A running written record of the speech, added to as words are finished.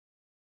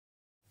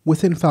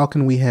Within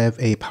Falcon, we have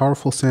a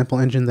powerful sample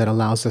engine that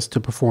allows us to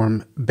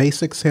perform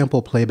basic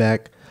sample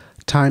playback,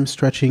 time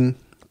stretching,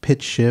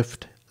 pitch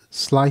shift,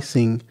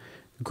 slicing,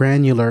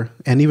 granular,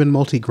 and even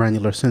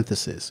multi-granular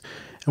synthesis.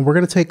 And we're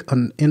going to take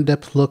an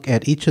in-depth look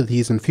at each of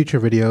these in future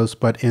videos,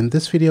 but in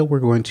this video we're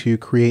going to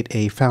create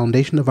a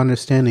foundation of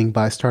understanding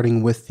by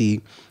starting with the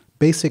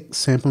basic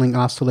sampling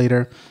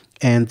oscillator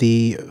and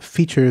the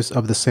features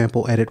of the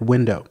sample edit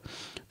window.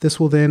 This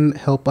will then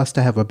help us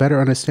to have a better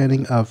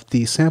understanding of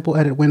the sample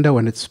edit window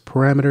and its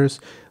parameters,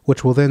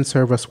 which will then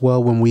serve us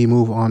well when we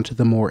move on to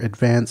the more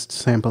advanced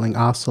sampling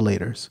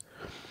oscillators.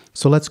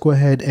 So let's go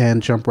ahead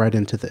and jump right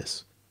into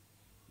this.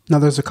 Now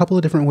there's a couple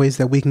of different ways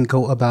that we can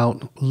go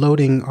about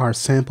loading our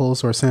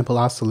samples or sample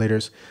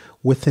oscillators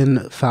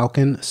within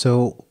Falcon.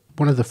 So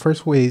one of the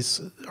first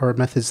ways or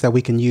methods that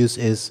we can use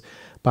is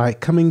by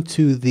coming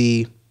to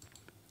the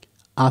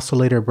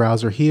oscillator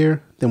browser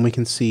here. Then we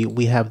can see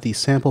we have the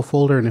sample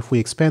folder, and if we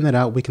expand that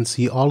out we can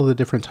see all of the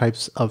different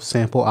types of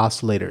sample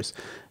oscillators.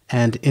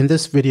 And in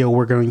this video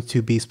we're going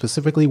to be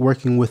specifically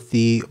working with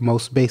the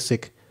most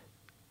basic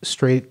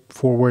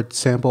straightforward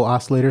sample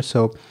oscillator.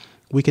 So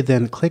we could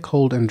then click,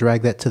 hold, and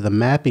drag that to the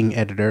mapping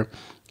editor,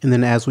 and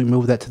then as we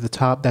move that to the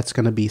top, that's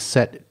going to be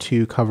set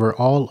to cover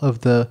all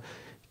of the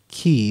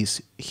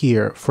keys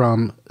here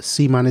from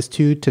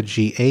C-2 to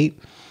G8.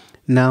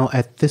 Now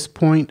at this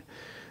point,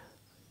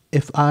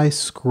 if I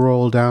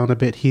scroll down a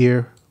bit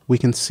here, we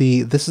can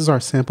see this is our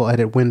sample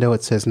edit window.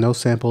 It says no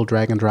sample,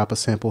 drag and drop a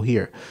sample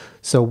here.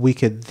 So we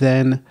could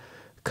then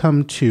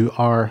come to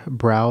our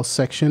browse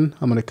section.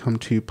 I'm going to come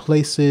to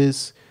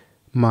places,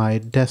 my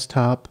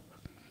desktop.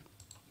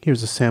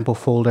 Here's a sample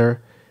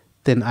folder.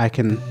 Then I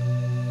can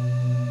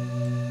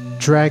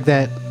drag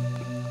that.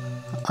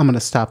 I'm going to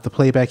stop the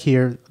playback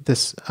here.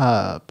 This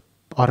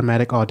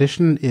automatic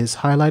audition is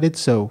highlighted,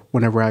 so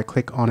whenever I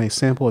click on a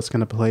sample, it's going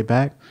to play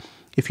back.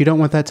 If you don't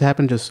want that to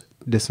happen, just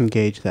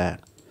disengage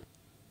that.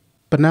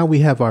 But now we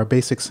have our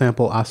basic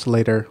sample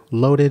oscillator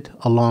loaded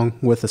along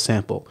with a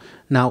sample.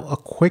 Now, a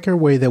quicker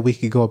way that we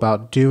could go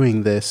about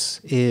doing this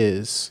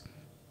is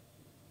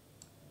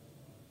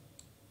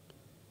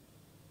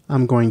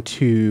I'm going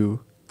to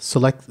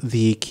select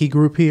the key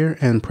group here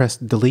and press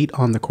delete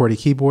on the QWERTY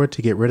keyboard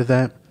to get rid of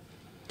that.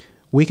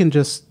 We can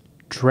just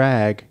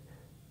drag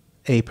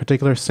a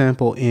particular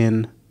sample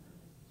in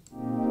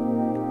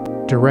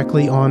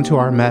directly onto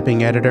our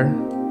mapping editor.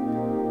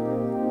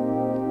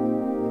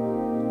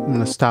 I'm going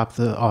to stop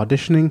the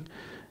auditioning,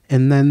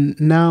 and then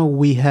now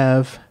we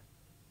have,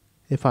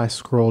 if I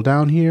scroll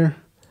down here,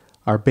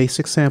 our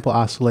basic sample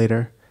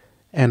oscillator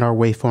and our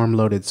waveform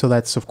loaded. So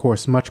that's of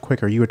course much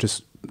quicker. You would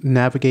just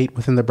navigate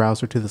within the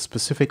browser to the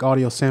specific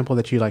audio sample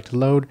that you like to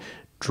load,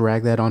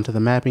 drag that onto the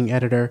mapping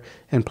editor,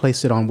 and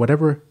place it on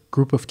whatever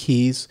group of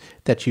keys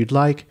that you'd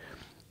like.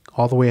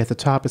 All the way at the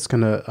top, it's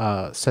going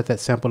to set that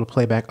sample to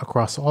playback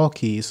across all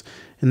keys.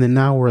 And then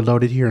now we're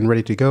loaded here and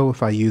ready to go.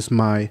 If I use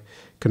my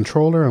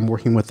controller, I'm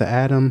working with the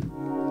Atom,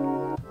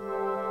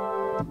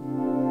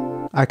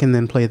 I can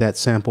then play that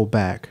sample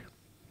back.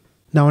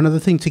 Now another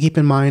thing to keep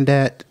in mind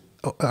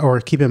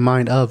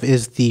of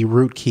is the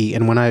root key.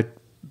 And when I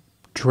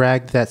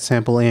dragged that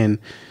sample in,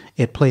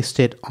 it placed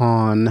it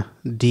on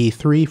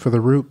D3 for the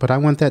root, but I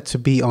want that to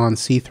be on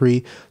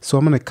C3. So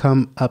I'm going to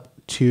come up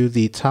to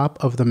the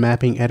top of the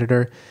mapping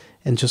editor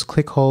and just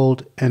click,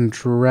 hold, and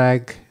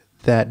drag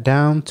that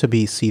down to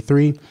be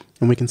C3,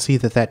 and we can see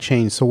that that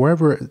changed. So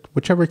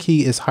whichever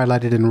key is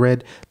highlighted in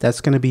red, that's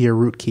going to be your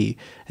root key.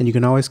 And you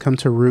can always come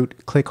to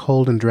root, click,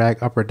 hold, and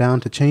drag up or down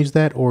to change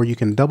that, or you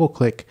can double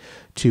click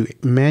to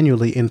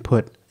manually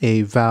input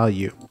a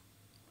value.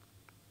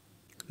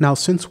 Now,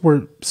 since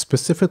we're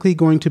specifically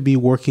going to be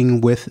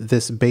working with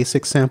this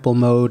basic sample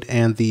mode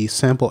and the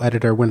sample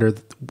editor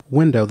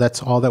window,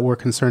 that's all that we're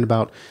concerned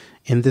about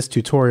in this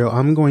tutorial.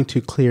 I'm going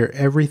to clear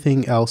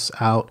everything else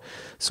out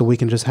so we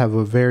can just have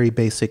a very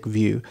basic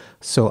view.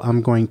 So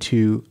I'm going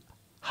to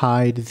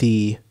hide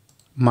the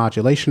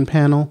modulation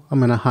panel. I'm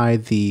going to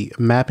hide the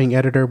mapping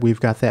editor. We've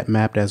got that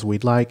mapped as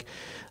we'd like.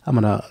 I'm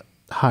going to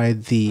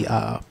hide the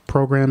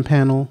program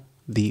panel,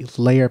 the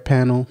layer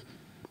panel,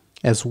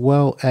 as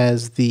well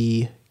as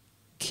the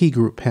key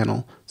group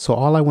panel. So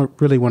all I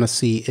really want to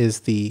see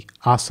is the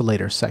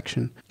oscillator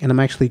section. And I'm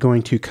actually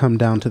going to come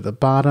down to the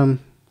bottom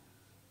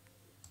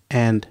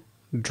and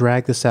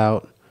drag this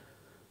out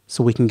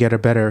so we can get a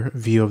better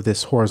view of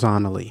this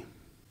horizontally.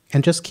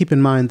 And just keep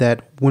in mind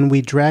that when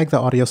we drag the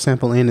audio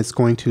sample in, it's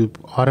going to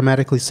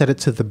automatically set it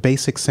to the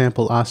basic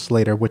sample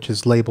oscillator, which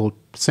is labeled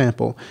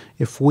sample.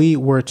 If we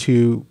were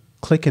to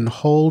click and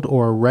hold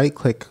or right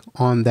click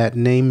on that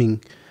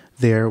naming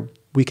there,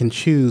 we can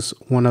choose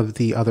one of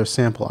the other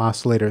sample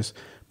oscillators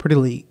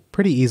pretty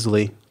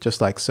easily, just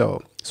like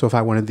so. So if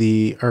I wanted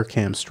the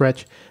ERCAM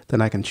stretch,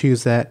 then I can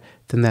choose that,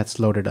 then that's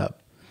loaded up.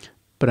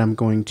 But I'm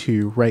going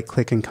to right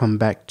click and come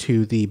back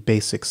to the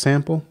basic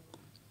sample.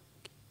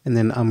 And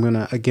then I'm going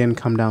to again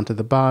come down to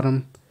the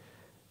bottom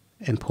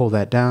and pull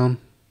that down.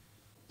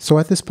 So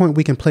at this point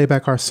we can play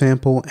back our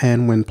sample,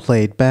 and when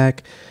played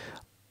back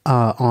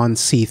on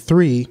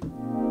C3,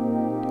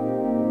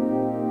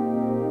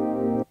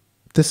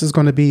 This is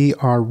going to be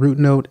our root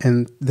note,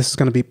 and this is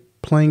going to be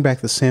playing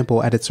back the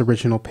sample at its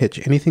original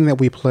pitch. Anything that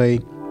we play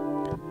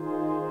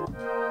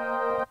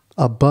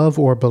above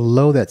or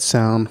below that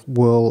sound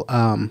will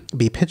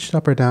be pitched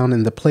up or down,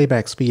 and the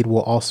playback speed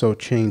will also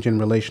change in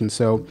relation.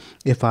 So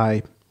if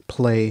I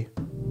play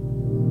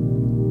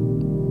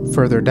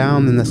further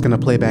down, then that's going to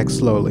play back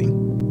slowly.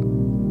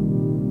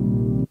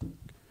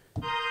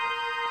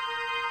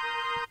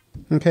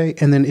 Okay,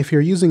 and then if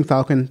you're using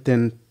Falcon,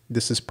 then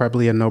this is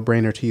probably a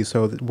no-brainer to you,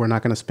 so we're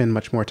not going to spend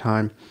much more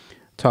time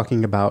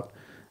talking about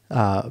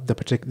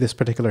this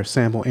particular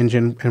sample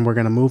engine, and we're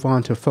going to move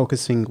on to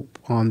focusing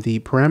on the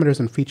parameters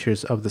and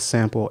features of the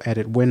sample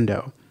edit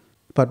window.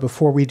 But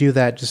before we do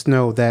that, just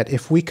know that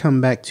if we come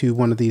back to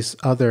one of these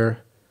other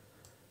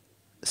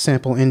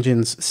sample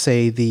engines,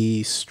 say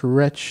the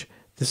stretch,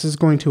 this is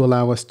going to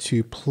allow us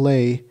to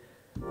play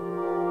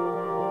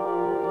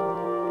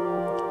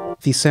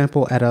the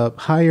sample at a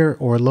higher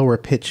or lower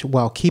pitch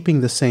while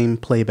keeping the same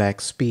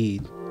playback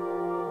speed.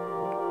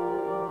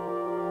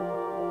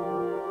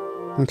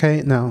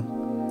 Okay,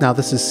 now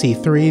this is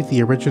C3,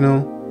 the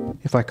original.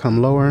 If I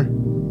come lower,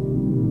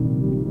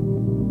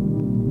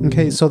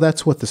 okay, so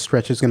that's what the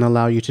stretch is going to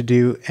allow you to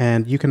do,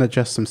 and you can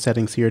adjust some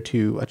settings here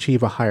to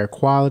achieve a higher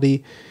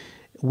quality.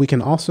 We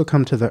can also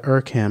come to the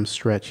ERCAM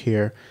stretch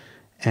here,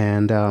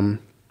 and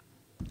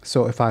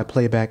so if I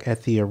play back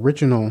at the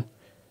original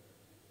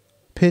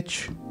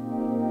pitch,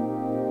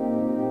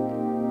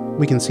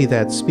 we can see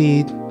that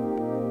speed.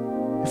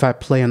 If I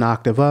play an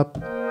octave up,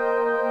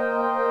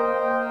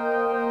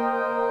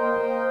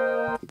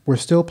 we're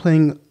still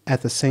playing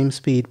at the same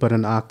speed but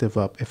an octave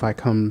up. If I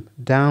come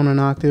down an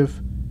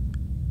octave,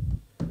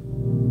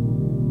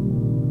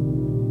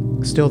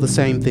 still the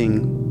same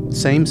thing,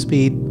 same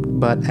speed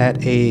but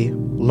at a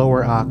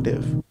lower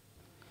octave.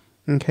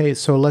 Okay,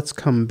 so let's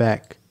come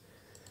back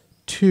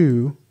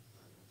to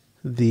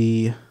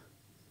the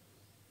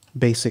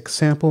basic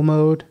sample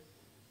mode,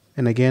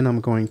 and again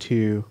I'm going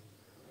to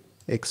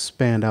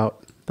expand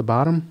out the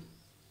bottom.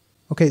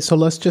 Okay, so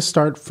let's just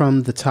start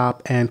from the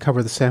top and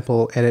cover the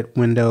sample edit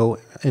window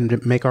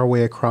and make our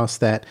way across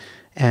that.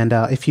 And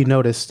if you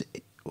noticed,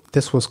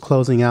 this was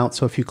closing out,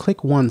 so if you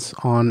click once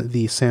on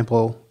the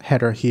sample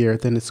header here,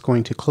 then it's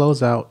going to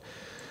close out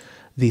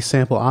the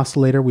sample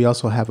oscillator. We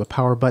also have a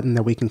power button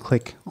that we can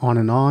click on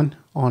and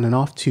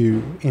off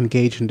to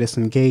engage and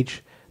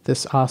disengage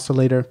this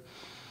oscillator.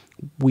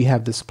 We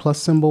have this plus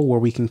symbol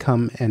where we can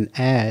come and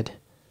add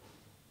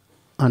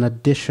an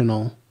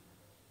additional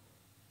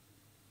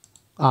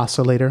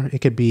oscillator. It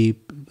could be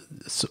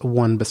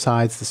one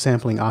besides the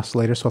sampling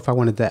oscillator. So if I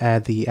wanted to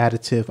add the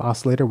additive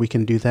oscillator, we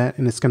can do that,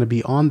 and it's going to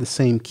be on the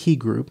same key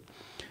group,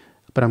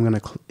 but I'm going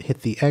to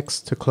hit the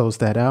X to close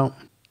that out.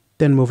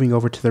 Then moving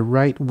over to the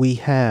right, we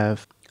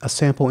have a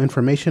sample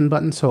information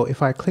button. So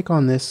if I click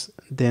on this,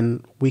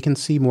 then we can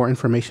see more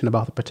information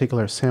about the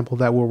particular sample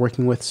that we're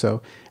working with.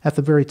 So at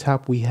the very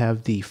top, we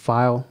have the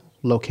file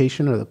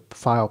location or the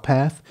file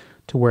path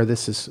to where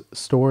this is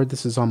stored.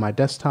 This is on my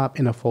desktop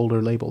in a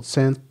folder labeled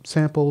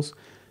samples,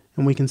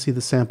 and we can see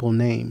the sample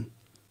name.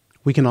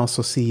 We can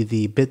also see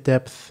the bit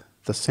depth,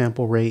 the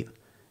sample rate,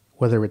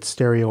 whether it's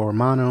stereo or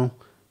mono.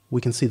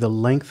 We can see the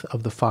length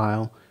of the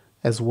file,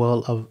 as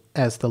well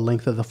as the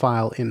length of the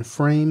file in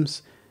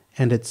frames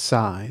and its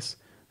size.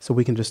 So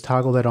we can just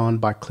toggle that on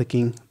by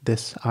clicking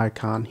this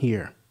icon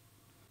here.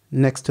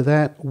 Next to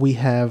that, we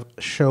have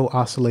show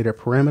oscillator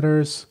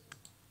parameters.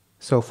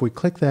 So if we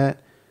click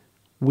that,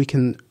 we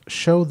can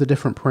show the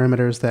different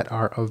parameters that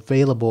are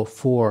available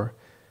for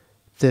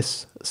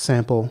this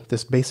sample,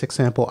 this basic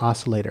sample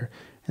oscillator.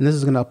 And this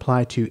is going to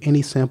apply to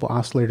any sample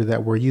oscillator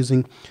that we're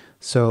using.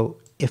 So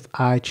if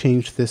I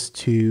change this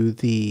to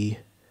the,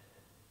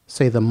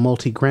 say, the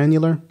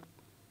multi-granular,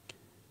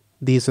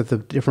 these are the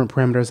different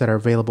parameters that are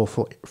available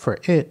for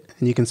it.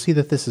 And you can see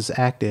that this is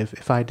active.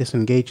 If I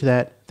disengage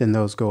that, then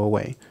those go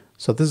away.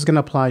 So this is going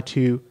to apply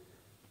to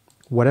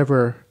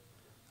whatever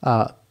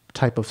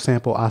type of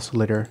sample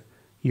oscillator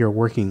you're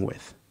working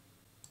with.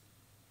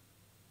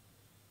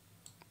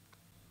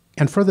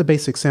 And for the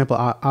basic sample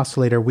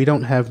oscillator, we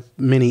don't have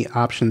many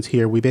options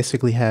here. We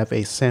basically have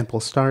a sample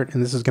start,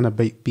 and this is going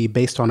to be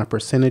based on a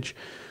percentage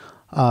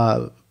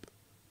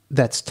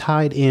that's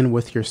tied in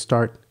with your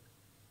start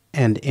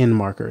and end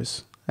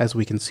markers, as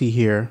we can see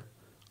here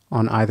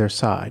on either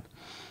side.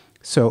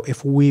 So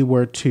if we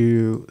were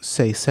to,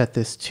 say, set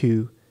this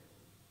to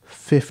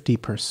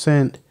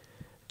 50%,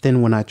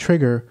 then when I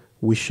trigger,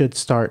 we should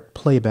start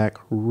playback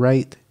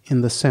right in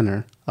the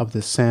center of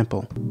this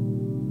sample.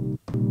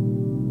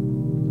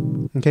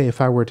 Okay, if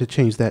I were to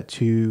change that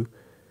to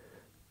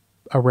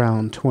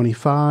around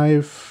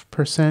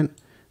 25%,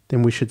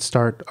 then we should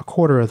start a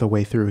quarter of the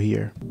way through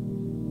here.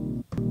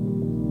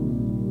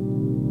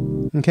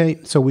 Okay,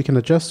 so we can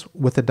adjust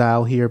with the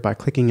dial here by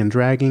clicking and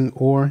dragging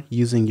or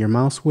using your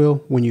mouse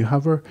wheel. When you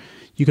hover,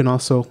 you can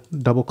also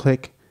double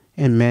click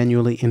and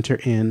manually enter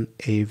in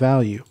a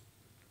value.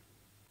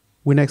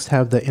 We next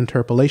have the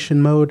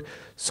interpolation mode.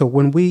 So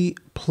when we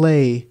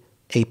play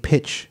a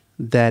pitch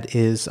that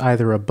is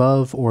either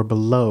above or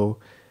below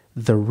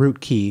the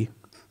root key,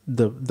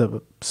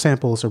 the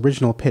sample's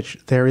original pitch,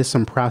 there is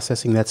some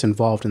processing that's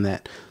involved in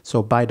that.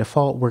 So by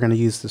default, we're going to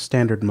use the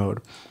standard mode.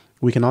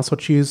 We can also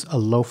choose a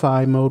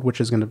lo-fi mode,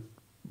 which is going to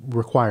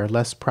require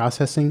less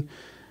processing.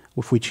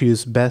 If we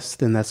choose best,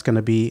 then that's going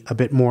to be a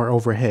bit more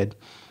overhead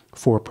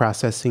for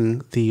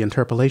processing the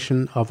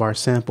interpolation of our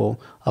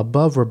sample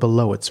above or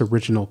below its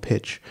original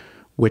pitch,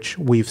 which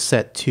we've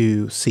set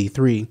to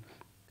C3.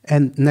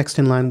 And next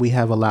in line, we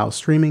have allow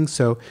streaming.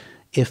 So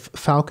if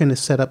Falcon is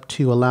set up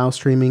to allow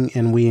streaming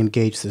and we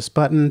engage this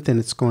button, then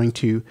it's going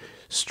to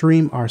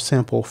stream our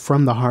sample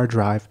from the hard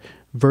drive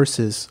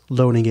versus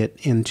loading it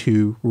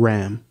into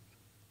RAM.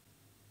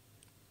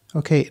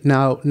 Okay,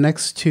 now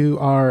next to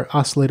our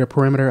oscillator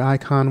parameter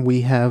icon,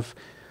 we have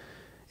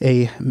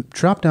a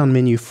drop-down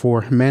menu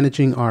for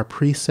managing our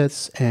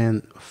presets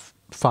and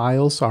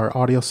files, our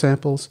audio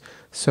samples.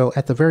 So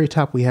at the very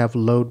top, we have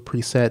load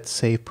preset,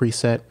 save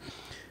preset.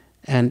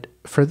 And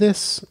for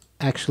this,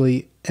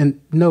 actually,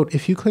 and note,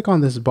 if you click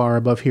on this bar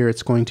above here,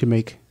 it's going to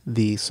make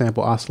the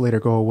sample oscillator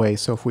go away.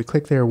 So if we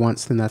click there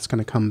once, then that's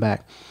going to come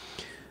back.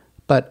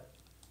 But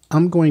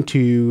I'm going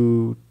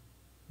to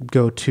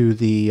go to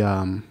the,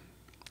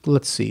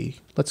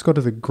 let's go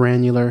to the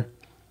granular,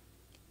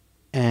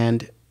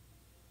 and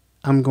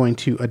I'm going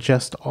to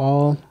adjust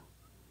all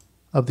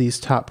of these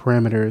top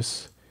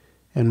parameters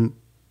and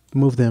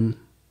move them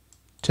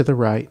to the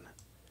right.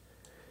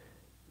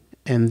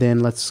 And then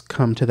let's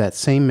come to that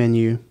same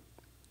menu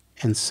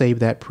and save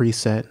that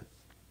preset.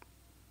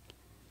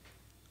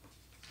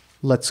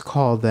 Let's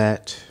call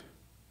that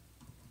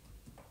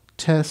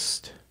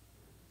test.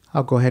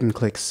 I'll go ahead and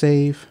click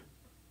save.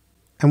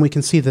 And we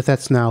can see that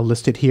that's now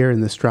listed here in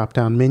this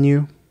drop-down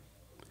menu.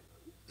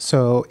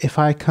 So if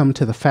I come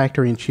to the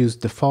factory and choose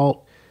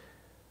default,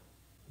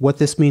 what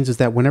this means is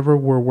that whenever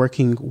we're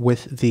working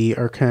with the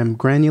OrCam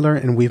granular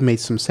and we've made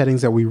some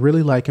settings that we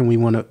really like and we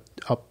want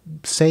to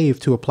save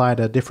to apply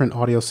to different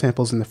audio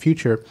samples in the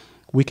future,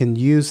 we can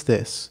use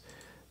this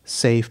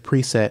save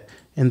preset.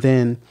 And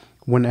then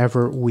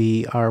whenever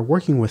we are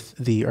working with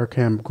the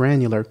OrCam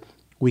granular,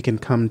 we can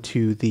come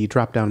to the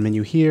drop-down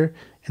menu here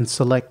and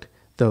select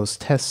those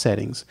test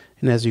settings.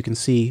 And as you can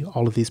see,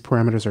 all of these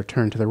parameters are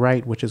turned to the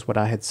right, which is what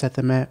I had set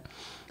them at.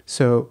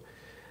 So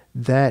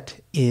that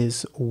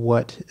is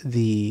what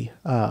the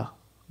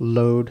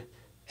load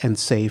and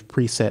save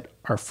preset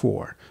are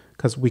for,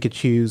 because we could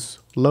choose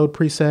load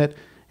preset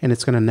and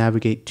it's going to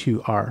navigate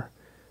to our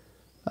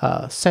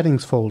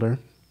settings folder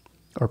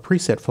or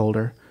preset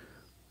folder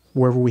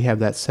wherever we have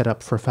that set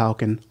up for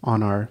Falcon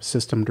on our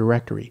system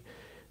directory.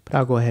 But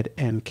I'll go ahead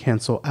and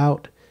cancel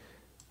out.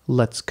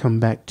 Let's come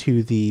back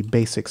to the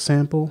basic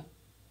sample.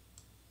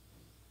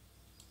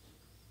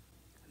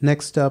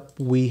 Next up,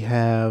 we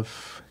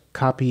have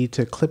copy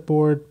to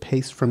clipboard,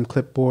 paste from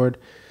clipboard.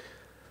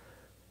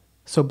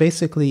 So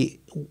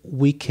basically,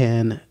 we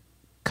can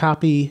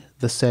copy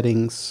the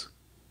settings.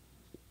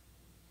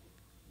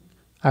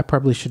 I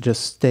probably should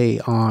just stay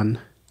on.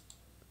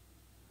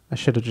 I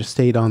should have just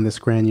stayed on this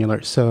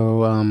granular.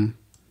 So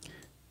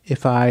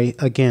if I,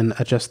 again,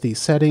 adjust these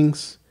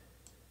settings,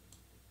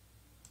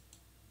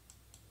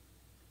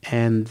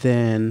 and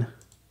then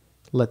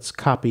let's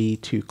copy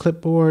to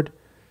clipboard.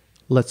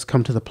 Let's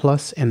come to the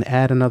plus and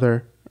add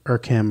another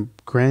OrCam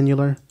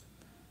granular.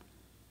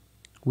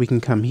 We can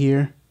come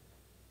here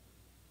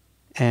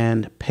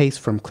and paste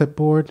from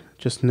clipboard.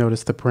 Just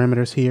notice the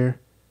parameters here.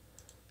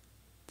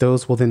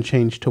 Those will then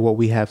change to what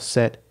we have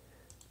set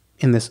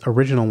in this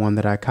original one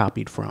that I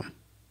copied from.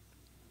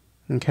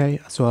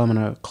 Okay, so I'm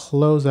going to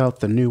close out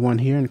the new one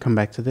here and come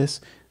back to this.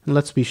 And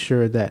let's be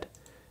sure that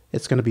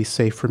it's going to be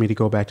safe for me to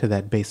go back to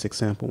that basic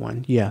sample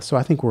one. Yeah, so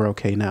I think we're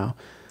okay now.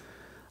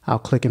 I'll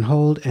click and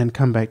hold and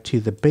come back to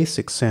the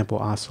basic sample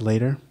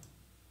oscillator.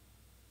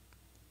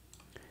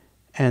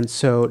 And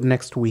so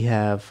next we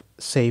have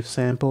save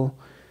sample.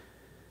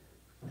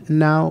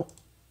 Now,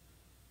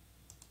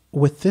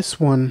 with this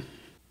one,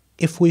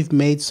 if we've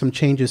made some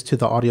changes to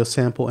the audio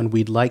sample and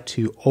we'd like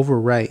to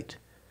overwrite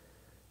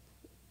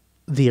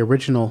the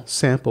original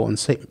sample and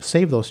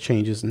save those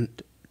changes,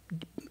 and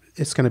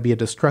it's going to be a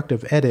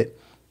destructive edit.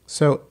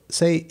 So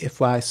say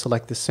if I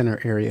select the center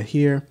area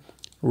here,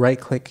 right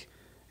click,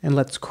 and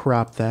let's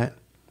crop that.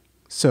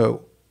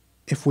 So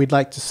if we'd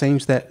like to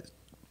change that,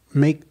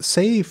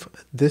 save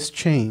this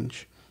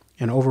change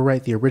and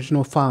overwrite the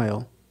original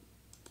file,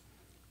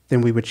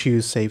 then we would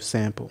choose save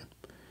sample.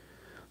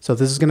 So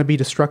this is going to be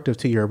destructive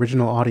to your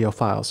original audio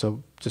file.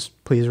 So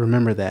just please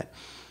remember that.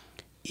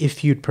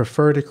 If you'd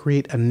prefer to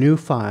create a new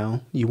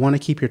file, you want to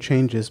keep your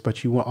changes,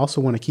 but you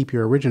also want to keep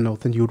your original,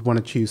 then you would want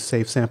to choose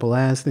Save Sample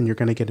As. Then you're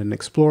going to get an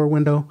Explorer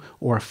window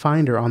or a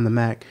Finder on the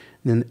Mac.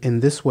 And in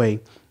this way,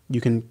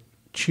 you can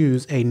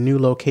choose a new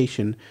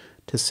location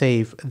to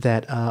save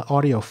that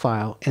audio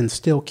file and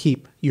still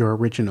keep your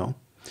original.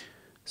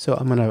 So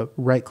I'm going to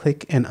right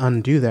click and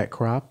undo that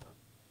crop.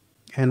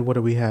 And what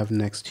do we have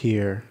next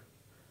here?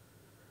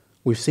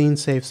 We've seen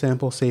Save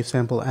Sample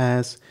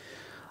As.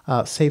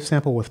 Save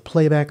sample with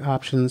playback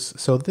options.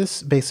 So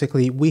this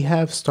basically, we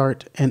have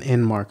start and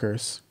end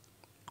markers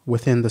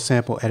within the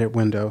sample edit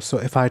window. So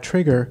if I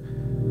trigger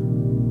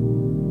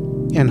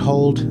and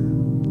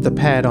hold the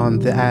pad on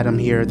the atom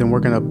here, then we're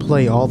going to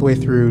play all the way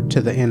through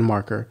to the end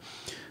marker.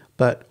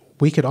 But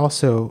we could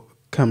also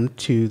come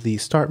to the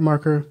start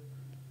marker,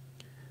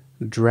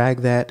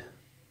 drag that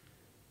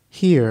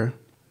here.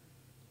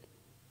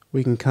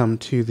 We can come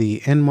to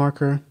the end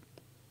marker,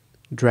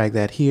 drag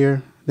that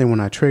here. Then when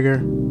I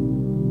trigger,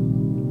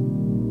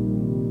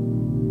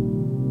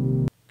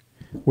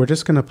 we're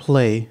just going to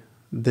play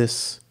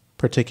this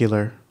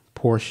particular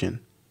portion.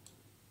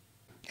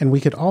 And we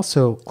could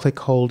also click,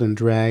 hold, and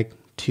drag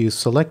to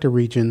select a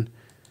region,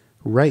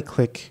 right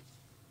click,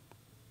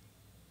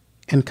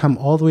 and come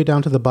all the way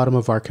down to the bottom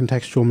of our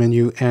contextual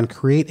menu and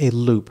create a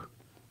loop.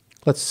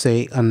 Let's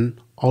say an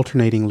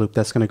alternating loop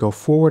that's going to go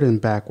forward and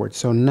backward.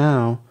 So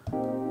now,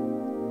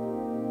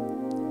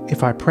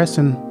 if I press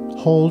and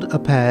hold a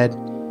pad,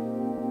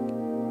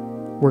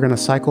 we're going to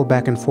cycle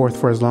back and forth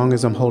for as long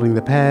as I'm holding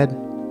the pad,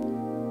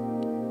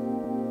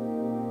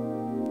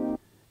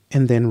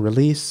 and then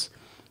release.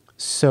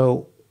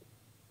 So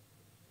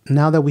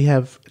now that we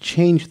have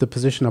changed the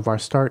position of our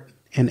start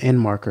and end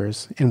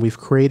markers, and we've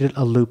created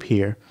a loop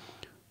here,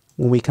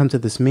 when we come to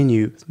this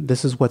menu,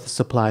 this is what this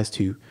applies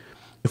to.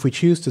 If we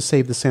choose to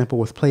save the sample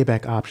with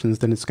playback options,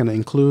 then it's going to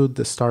include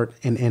the start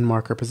and end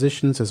marker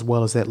positions as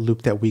well as that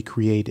loop that we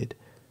created,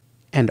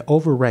 and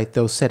overwrite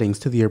those settings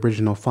to the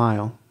original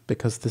file,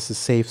 because this is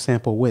save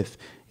sample with.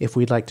 If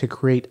we'd like to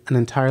create an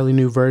entirely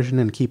new version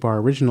and keep our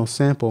original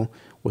sample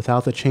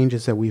without the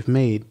changes that we've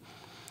made,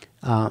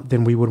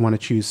 then we would want to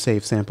choose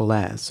save sample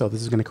as. So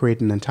this is going to create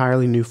an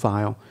entirely new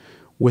file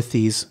with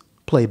these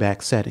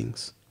playback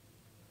settings.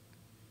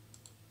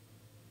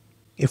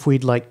 If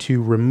we'd like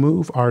to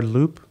remove our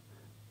loop,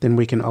 then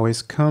we can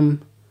always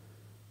come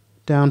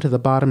down to the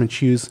bottom and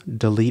choose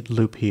delete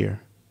loop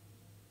here.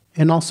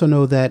 And also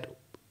know that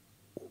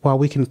while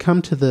we can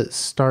come to the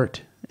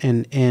start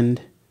and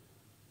end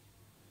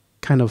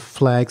kind of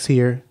flags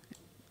here,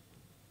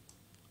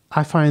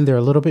 I find they're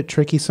a little bit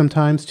tricky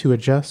sometimes to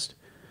adjust.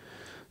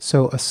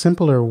 So a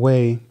simpler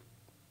way,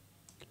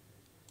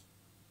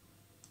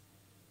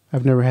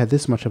 I've never had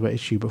this much of an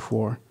issue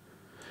before,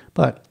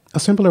 but a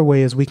simpler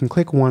way is we can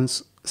click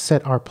once,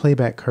 set our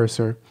playback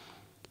cursor,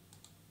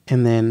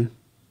 and then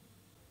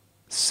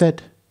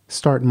set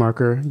start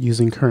marker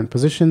using current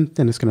position.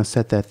 Then it's going to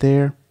set that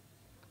there.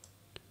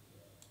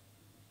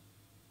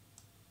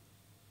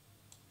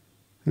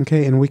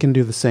 Okay, and we can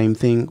do the same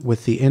thing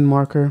with the end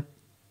marker.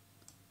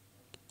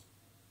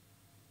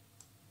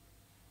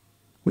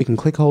 We can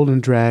click, hold,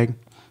 and drag,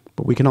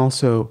 but we can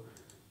also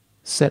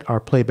set our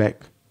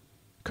playback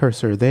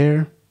cursor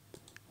there,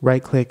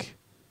 right click,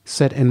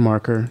 set end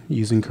marker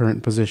using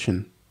current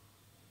position.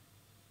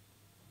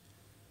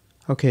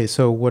 Okay,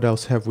 so what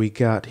else have we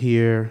got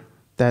here?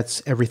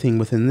 That's everything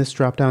within this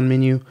drop-down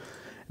menu.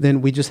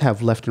 Then we just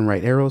have left and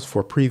right arrows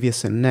for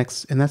previous and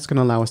next, and that's going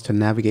to allow us to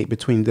navigate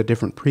between the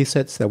different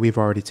presets that we've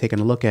already taken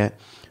a look at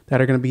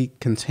that are going to be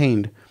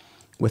contained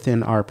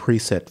within our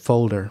preset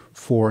folder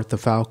for the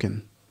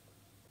Falcon.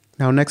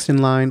 Now next in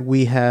line,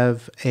 we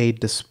have a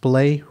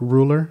display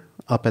ruler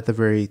up at the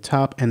very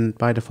top, and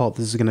by default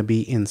this is going to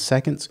be in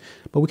seconds,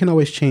 but we can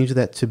always change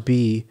that to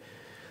be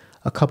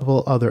a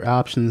couple other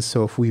options.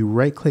 So if we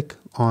right click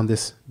on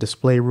this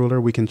display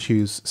ruler, we can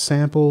choose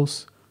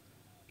samples,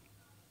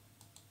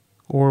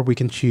 or we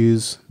can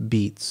choose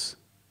beats.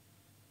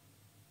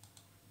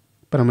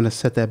 But I'm going to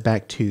set that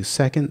back to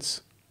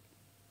seconds.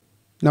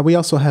 Now we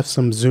also have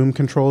some zoom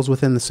controls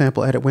within the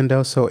sample edit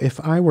window. So if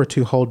I were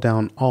to hold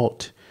down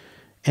Alt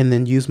and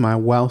then use my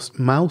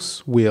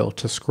mouse wheel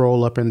to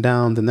scroll up and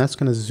down, then that's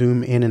going to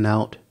zoom in and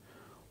out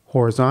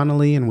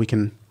horizontally, and we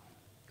can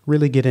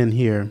really get in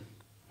here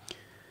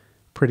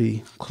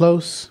pretty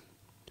close.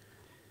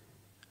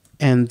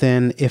 And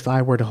then if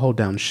I were to hold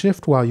down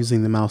Shift while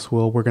using the mouse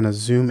wheel, we're going to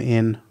zoom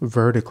in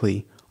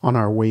vertically on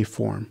our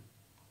waveform.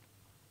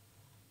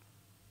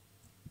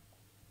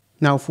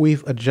 Now if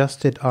we've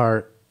adjusted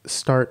our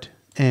start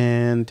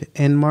and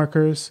end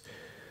markers,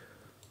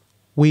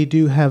 we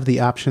do have the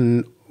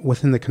option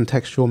within the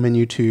contextual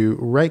menu to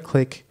right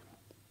click,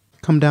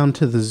 come down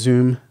to the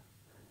zoom,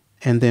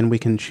 and then we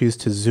can choose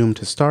to zoom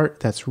to start.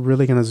 That's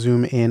really going to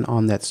zoom in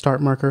on that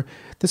start marker.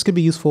 This could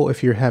be useful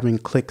if you're having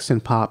clicks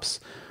and pops.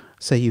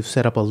 Say you've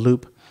set up a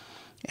loop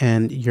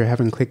and you're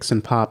having clicks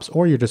and pops,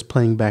 or you're just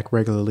playing back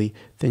regularly,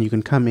 then you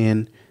can come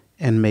in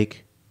and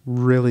make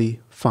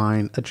really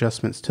fine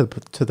adjustments to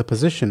the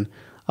position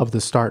of the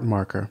start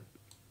marker.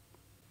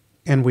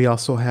 And we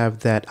also have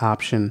that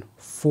option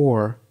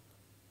for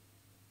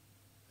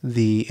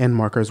the end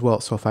marker as well.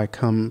 So if I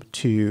come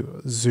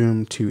to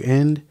zoom to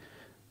end,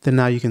 then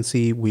now you can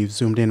see we've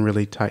zoomed in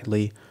really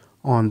tightly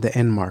on the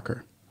end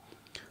marker.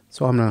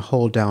 So I'm going to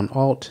hold down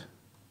Alt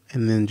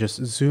and then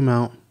just zoom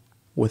out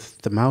with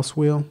the mouse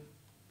wheel.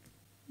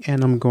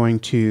 And I'm going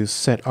to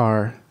set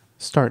our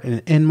start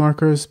and end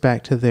markers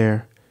back to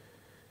their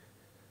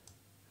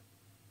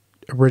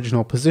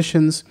original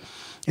positions.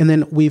 And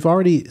then we've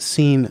already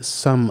seen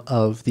some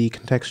of the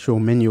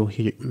contextual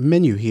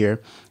menu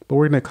here, but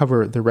we're going to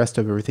cover the rest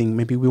of everything.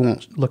 Maybe we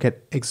won't look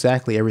at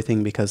exactly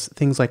everything, because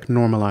things like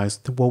normalize,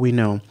 well, we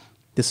know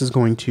This is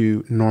going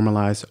to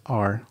normalize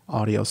our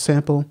audio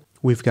sample.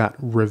 We've got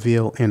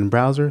reveal in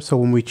browser. So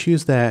when we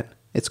choose that,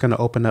 it's going to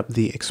open up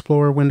the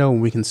Explorer window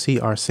and we can see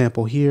our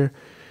sample here.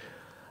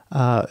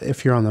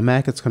 If you're on the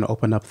Mac, it's going to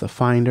open up the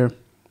Finder.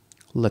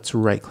 Let's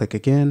right click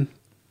again.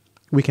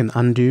 We can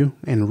undo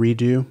and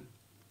redo.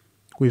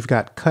 We've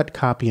got cut,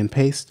 copy, and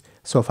paste.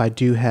 So if I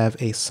do have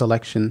a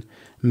selection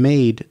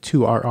made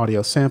to our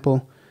audio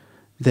sample,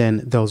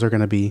 then those are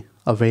going to be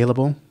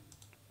available.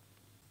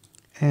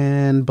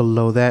 And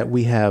below that,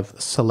 we have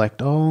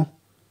select all,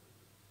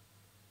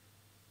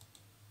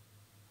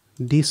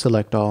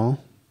 deselect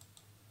all.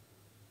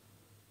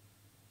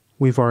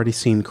 We've already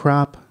seen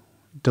crop,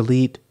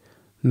 delete,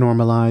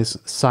 normalize,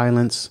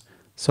 silence.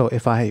 So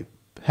if I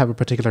have a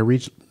particular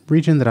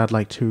region that I'd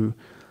like to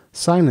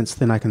silence,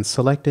 then I can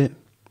select it,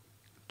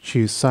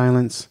 choose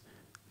silence.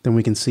 Then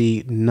we can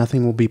see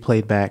nothing will be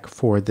played back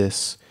for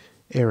this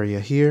area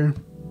here.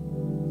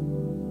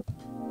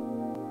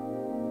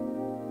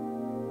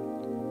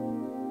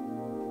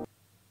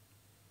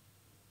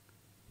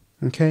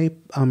 Okay,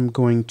 I'm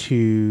going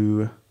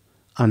to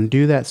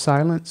undo that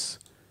silence.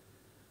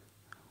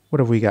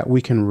 What have we got?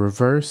 We can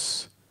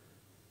reverse.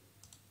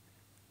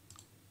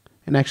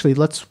 And actually,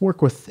 let's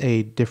work with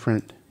a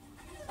different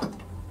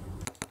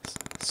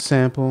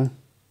sample.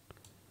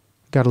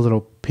 Got a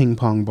little ping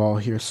pong ball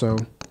here, so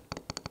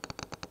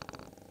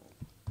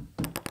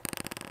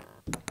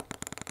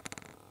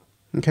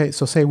okay,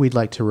 so say we'd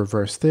like to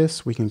reverse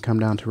this. We can come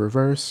down to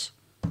reverse,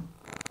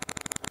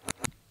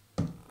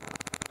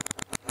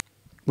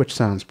 which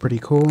sounds pretty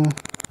cool.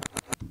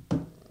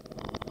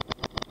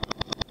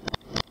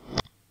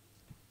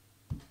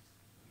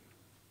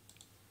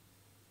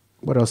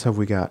 What else have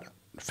we got?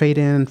 Fade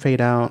in,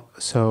 fade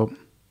out. So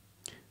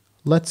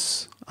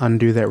let's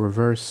undo that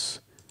reverse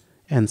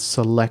and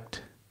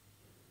select,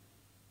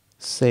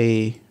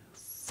 say,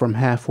 from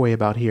halfway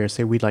about here.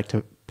 Say we'd like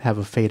to have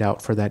a fade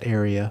out for that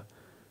area.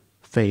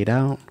 Fade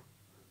out.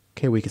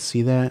 Okay, we can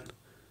see that.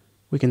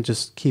 We can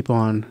just keep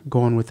on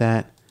going with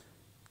that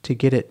to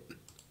get it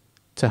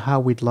to how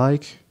we'd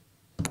like.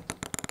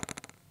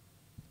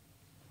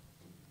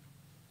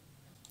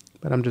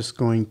 But I'm just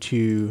going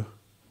to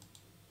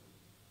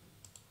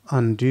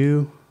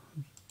undo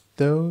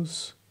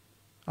those.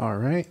 All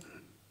right.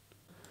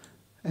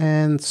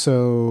 And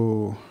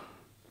so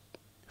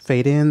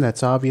fade in,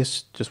 that's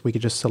obvious. We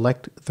could just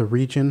select the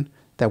region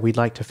that we'd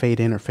like to fade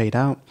in or fade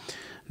out.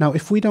 Now,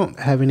 if we don't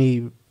have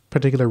any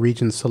particular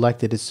region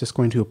selected, it's just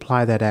going to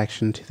apply that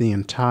action to the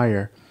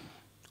entire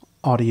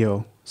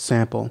audio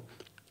sample.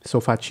 So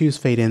if I choose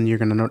fade in, you're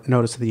going to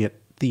notice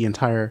the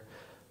entire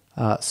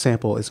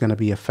sample is going to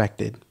be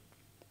affected.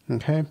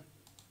 Okay.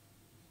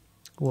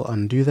 We'll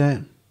undo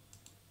that.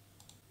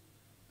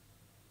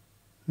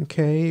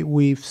 Okay,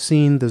 we've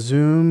seen the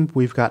zoom,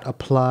 we've got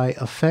apply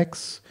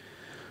effects.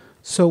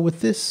 So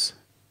with this,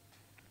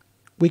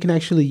 we can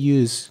actually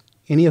use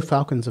any of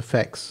Falcon's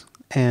effects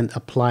and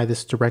apply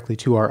this directly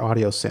to our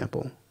audio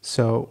sample.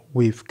 So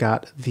we've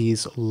got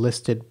these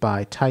listed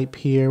by type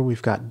here.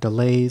 We've got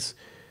delays,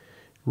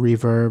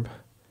 reverb,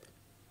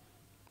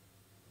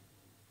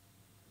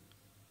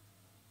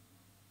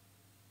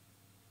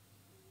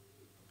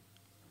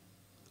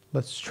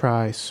 let's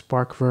try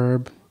spark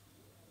verb.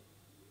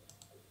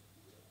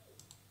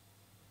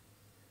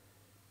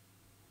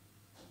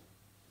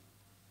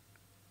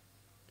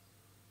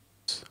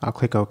 I'll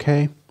click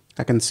OK.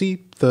 I can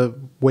see the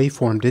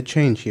waveform did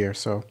change here,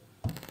 so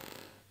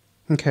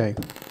okay.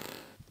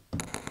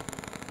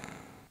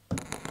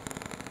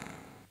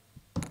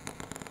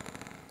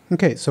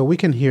 Okay, so we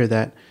can hear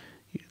that.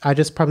 I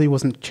just probably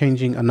wasn't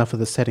changing enough of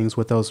the settings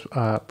with those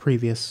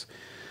previous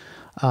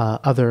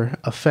other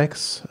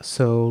effects.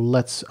 So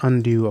let's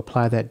undo,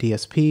 apply that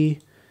DSP.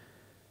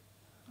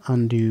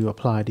 Undo,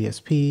 apply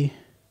DSP.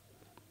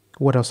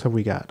 What else have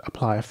we got?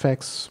 Apply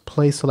effects,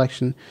 play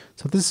selection.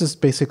 So this is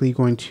basically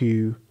going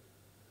to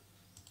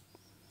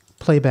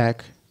play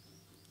back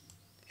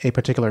a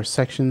particular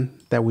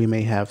section that we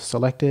may have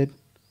selected.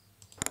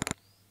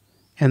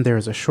 And there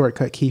is a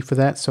shortcut key for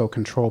that, so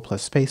Control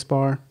plus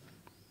Spacebar.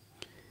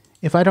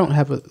 If I don't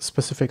have a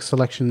specific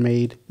selection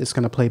made, it's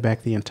going to play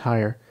back the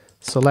entire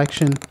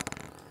selection.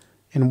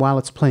 And while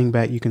it's playing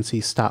back, you can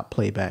see Stop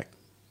Playback,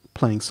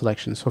 playing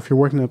selection. So if you're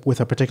working with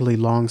a particularly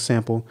long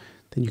sample,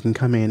 then you can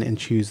come in and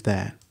choose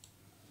that.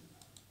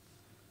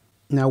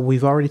 Now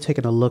we've already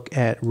taken a look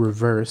at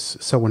reverse.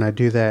 So when I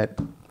do that,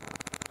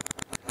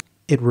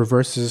 it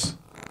reverses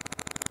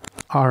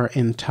our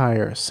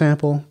entire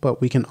sample,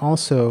 but we can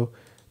also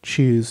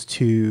choose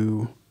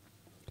to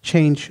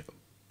change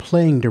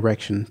playing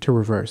direction to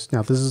reverse.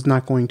 Now this is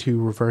not going to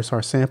reverse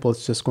our sample,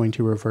 it's just going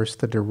to reverse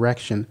the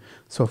direction.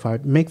 So if I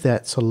make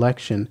that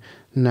selection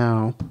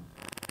now,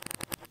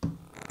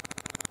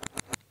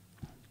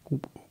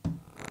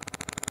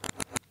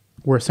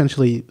 we're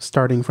essentially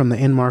starting from the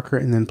end marker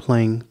and then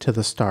playing to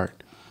the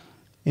start.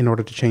 In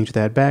order to change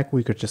that back,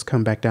 we could just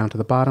come back down to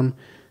the bottom,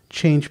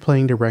 change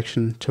playing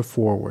direction to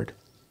forward.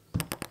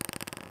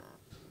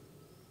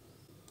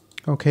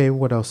 Okay,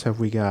 what else have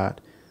we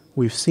got?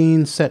 we've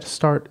seen set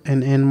start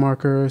and end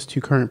markers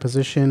to current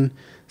position,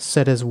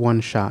 set as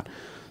one shot.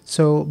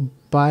 So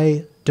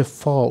by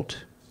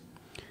default,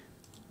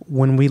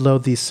 when we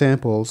load these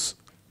samples,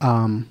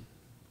 I'm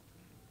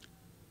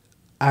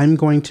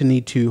going to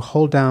need to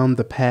hold down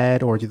the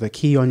pad or the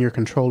key on your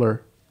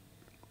controller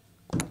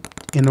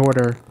in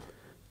order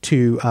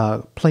to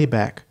play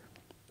back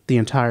the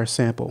entire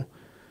sample.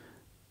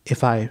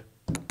 If I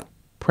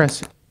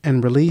press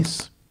and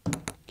release,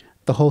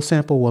 the whole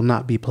sample will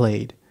not be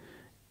played.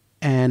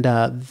 And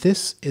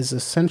this is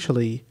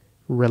essentially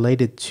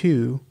related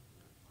to,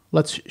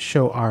 let's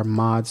show our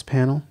mods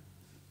panel.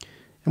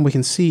 And we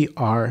can see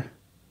our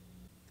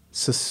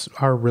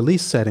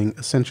release setting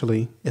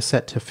essentially is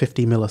set to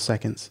 50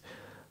 milliseconds.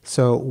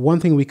 So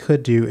one thing we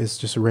could do is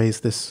just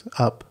raise this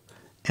up,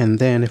 and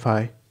then if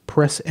I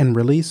press and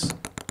release,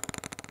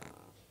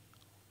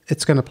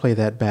 it's going to play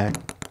that back.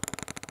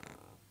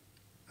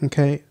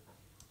 Okay,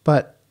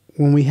 but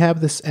when we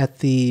have this at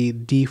the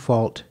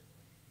default,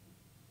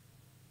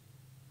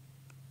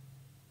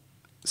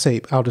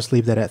 say I'll just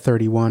leave that at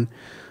 31.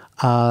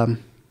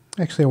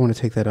 Actually, I want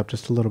to take that up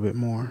just a little bit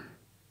more.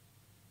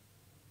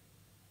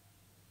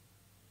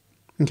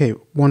 Okay,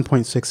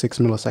 1.66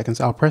 milliseconds.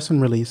 I'll press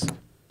and release.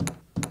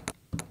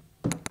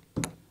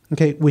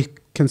 Okay, we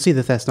can see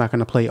that that's not going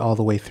to play all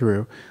the way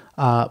through.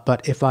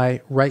 But if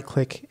I right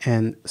click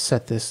and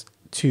set this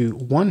to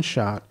one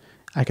shot,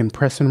 I can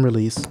press and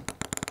release,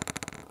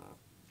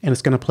 and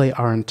it's going to play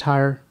our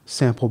entire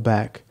sample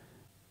back.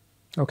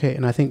 Okay,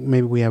 and I think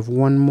maybe we have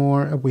one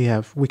more.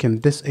 We can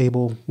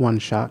disable one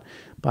shot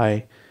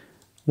by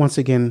once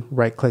again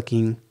right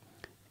clicking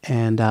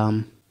and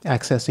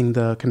accessing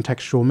the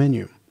contextual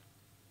menu.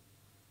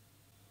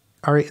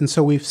 All right, and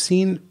so we've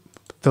seen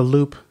the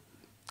loop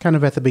kind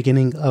of at the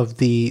beginning of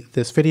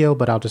this video,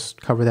 but I'll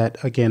just cover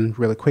that again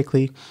really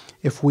quickly.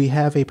 If we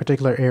have a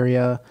particular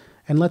area,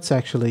 and let's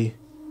actually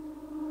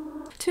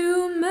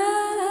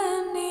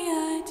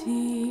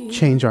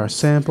change our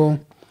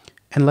sample,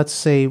 and let's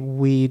say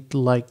we'd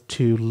like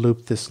to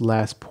loop this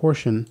last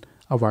portion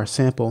of our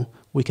sample,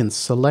 we can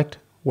select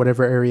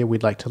whatever area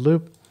we'd like to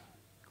loop,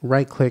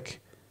 right click,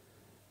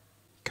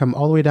 come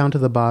all the way down to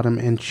the bottom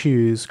and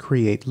choose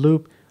create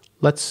loop.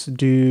 Let's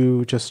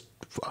do just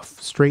a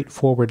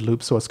straightforward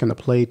loop, so it's going to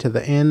play to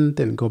the end,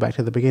 then go back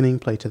to the beginning,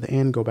 play to the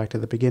end, go back to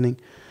the beginning.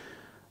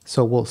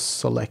 So we'll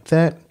select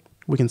that.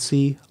 We can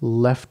see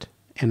left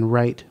and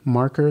right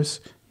markers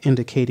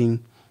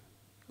indicating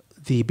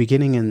the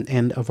beginning and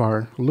end of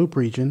our loop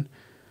region.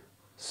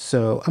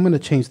 So I'm going to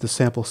change the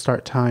sample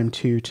start time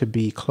to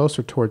be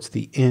closer towards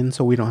the end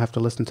so we don't have to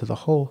listen to the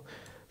whole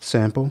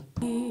sample.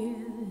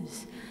 And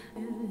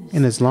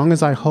as long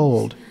as I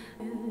hold,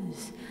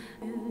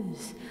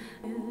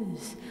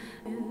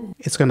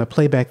 it's going to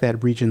play back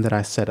that region that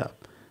I set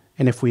up.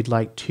 And if we'd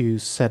like to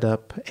set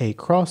up a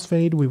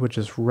crossfade, we would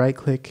just right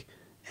click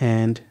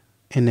and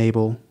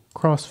enable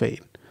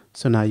crossfade.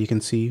 So now you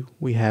can see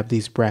we have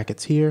these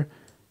brackets here,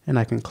 and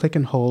I can click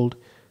and hold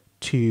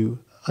to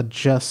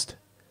adjust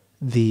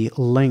the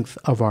length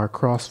of our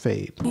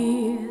crossfade.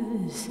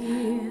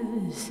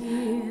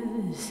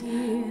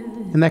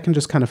 And that can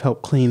just kind of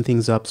help clean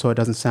things up so it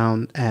doesn't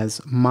sound as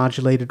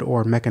modulated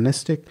or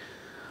mechanistic.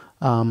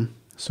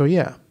 So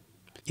yeah.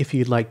 If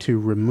you'd like to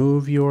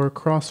remove your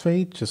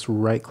crossfade, just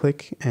right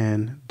click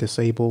and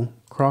disable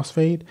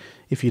crossfade.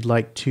 If you'd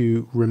like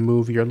to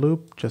remove your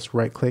loop, just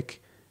right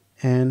click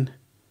and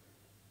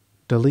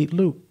delete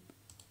loop.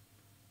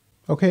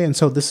 Okay, and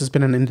so this has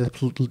been an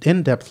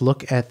in-depth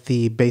look at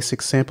the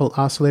basic sample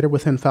oscillator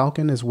within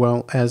Falcon, as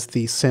well as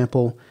the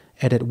sample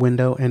edit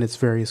window and its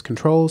various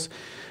controls.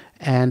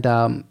 And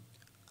I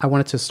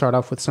wanted to start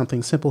off with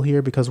something simple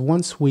here, because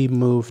once we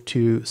move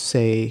to,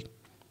 say,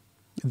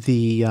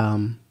 the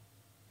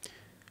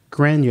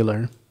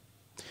granular,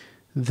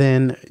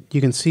 then you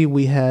can see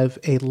we have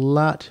a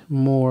lot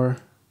more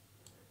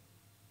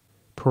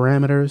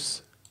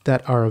parameters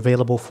that are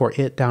available for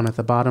it down at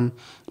the bottom,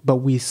 but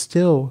we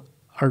still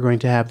are going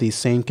to have these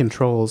same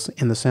controls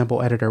in the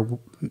sample editor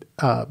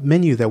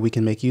menu that we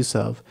can make use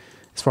of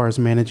as far as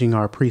managing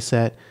our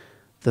preset,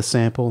 the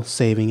sample,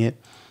 saving it,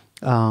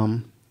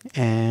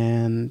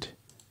 and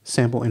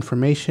sample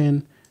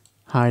information,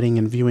 hiding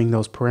and viewing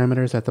those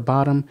parameters at the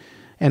bottom.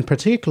 And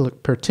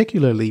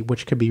particularly,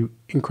 which could be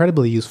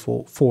incredibly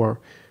useful for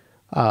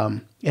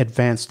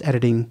advanced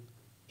editing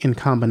in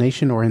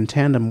combination or in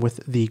tandem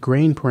with the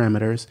grain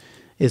parameters,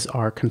 is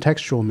our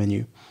contextual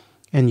menu.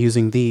 And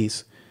using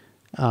these,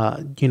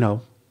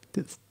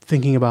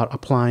 thinking about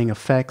applying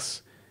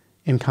effects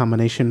in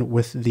combination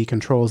with the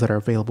controls that are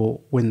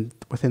available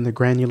within the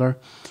granular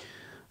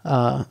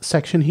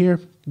section here,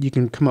 you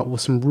can come up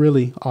with some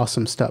really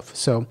awesome stuff.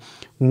 So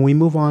when we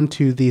move on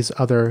to these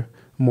other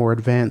more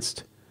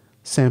advanced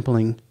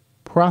sampling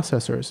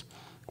processors,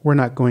 we're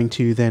not going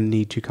to then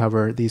need to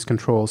cover these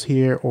controls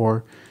here,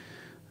 or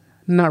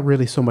not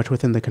really so much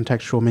within the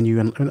contextual menu,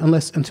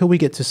 until we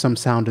get to some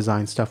sound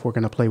design stuff. We're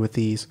going to play with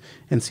these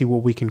and see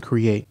what we can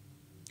create.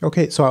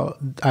 Okay, so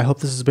I hope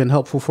this has been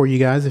helpful for you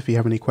guys. If you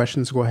have any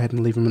questions, go ahead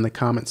and leave them in the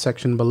comment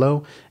section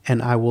below,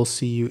 and I will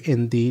see you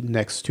in the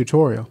next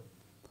tutorial.